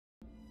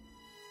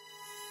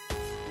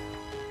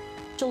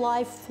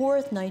July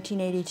 4th,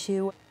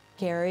 1982,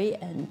 Gary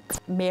and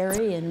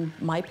Mary and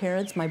my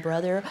parents, my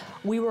brother,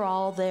 we were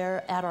all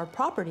there at our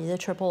property, the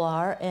Triple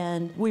R,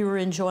 and we were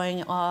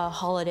enjoying a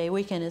holiday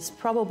weekend. It's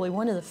probably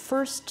one of the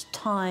first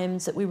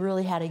times that we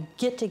really had a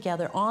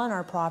get-together on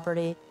our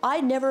property.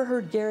 I never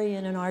heard Gary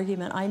in an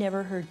argument. I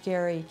never heard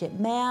Gary get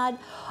mad.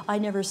 I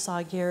never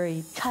saw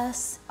Gary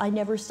cuss. I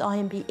never saw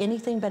him be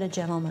anything but a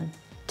gentleman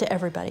to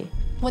everybody.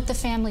 What the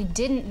family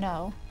didn't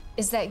know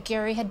is that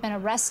Gary had been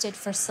arrested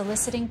for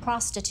soliciting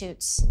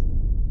prostitutes.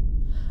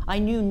 I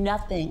knew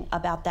nothing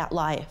about that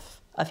life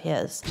of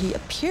his. He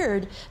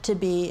appeared to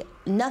be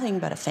nothing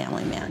but a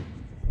family man.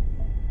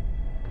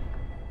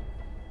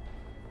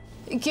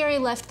 Gary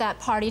left that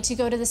party to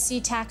go to the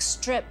SeaTac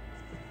Strip,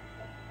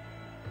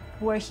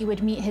 where he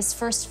would meet his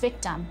first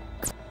victim,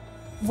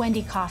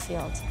 Wendy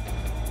Coffield.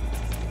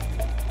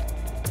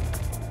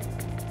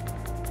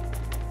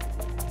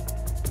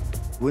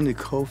 Wendy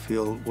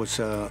Coffield was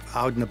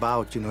out and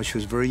about, you know. She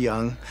was very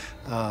young,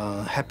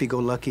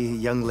 happy-go-lucky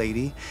young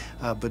lady,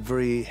 but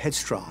very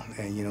headstrong.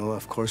 And, you know,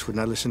 of course, would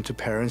not listen to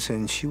parents.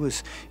 And she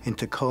was in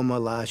Tacoma a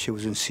lot. She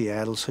was in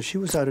Seattle. So she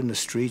was out in the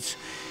streets,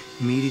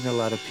 meeting a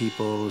lot of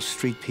people,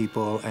 street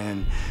people,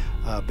 and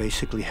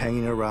basically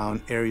hanging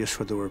around areas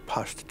where there were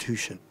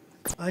prostitution.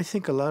 I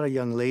think a lot of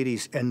young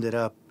ladies ended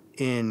up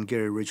in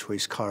Gary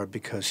Ridgway's car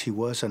because he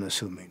was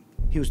unassuming.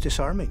 He was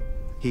disarming.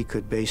 He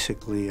could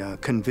basically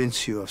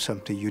convince you of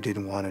something you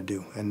didn't want to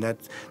do, and that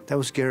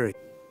was Gary.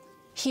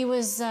 He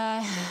was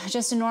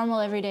just a normal,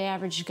 everyday,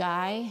 average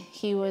guy.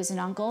 He was an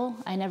uncle.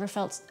 I never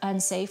felt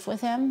unsafe with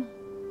him.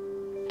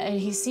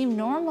 He seemed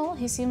normal.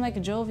 He seemed like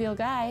a jovial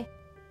guy.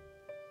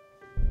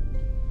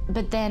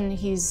 But then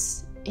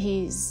he's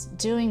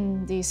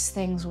doing these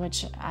things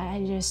which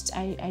I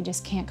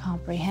just can't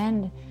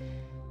comprehend.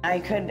 I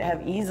could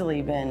have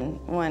easily been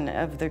one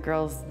of the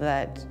girls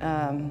that,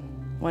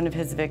 one of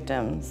his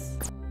victims.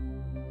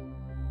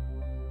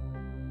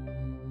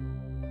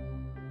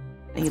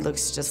 He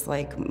looks just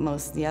like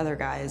most of the other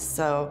guys,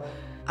 so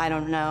I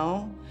don't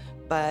know,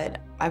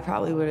 but I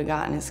probably would have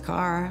gotten his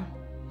car.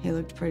 He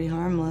looked pretty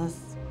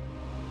harmless.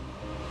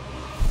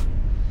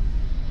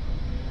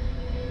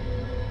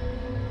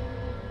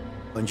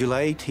 On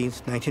July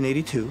 18th,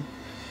 1982,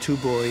 two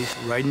boys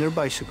riding their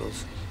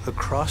bicycles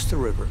across the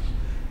river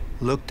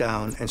looked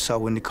down and saw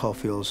Wendy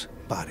Coffield's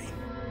body.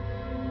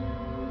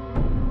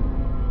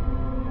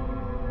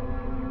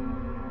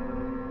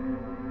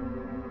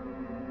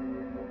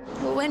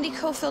 Well, Wendy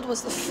Coffield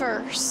was the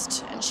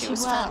first, and she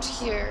was found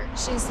here.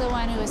 She's the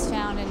one who was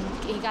found,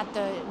 and he got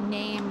the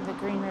name, the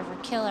Green River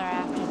Killer,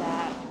 after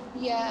that.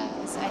 Yeah.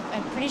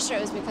 I'm pretty sure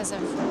it was because of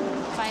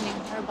finding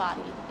her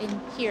body in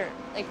here,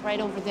 like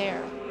right over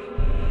there.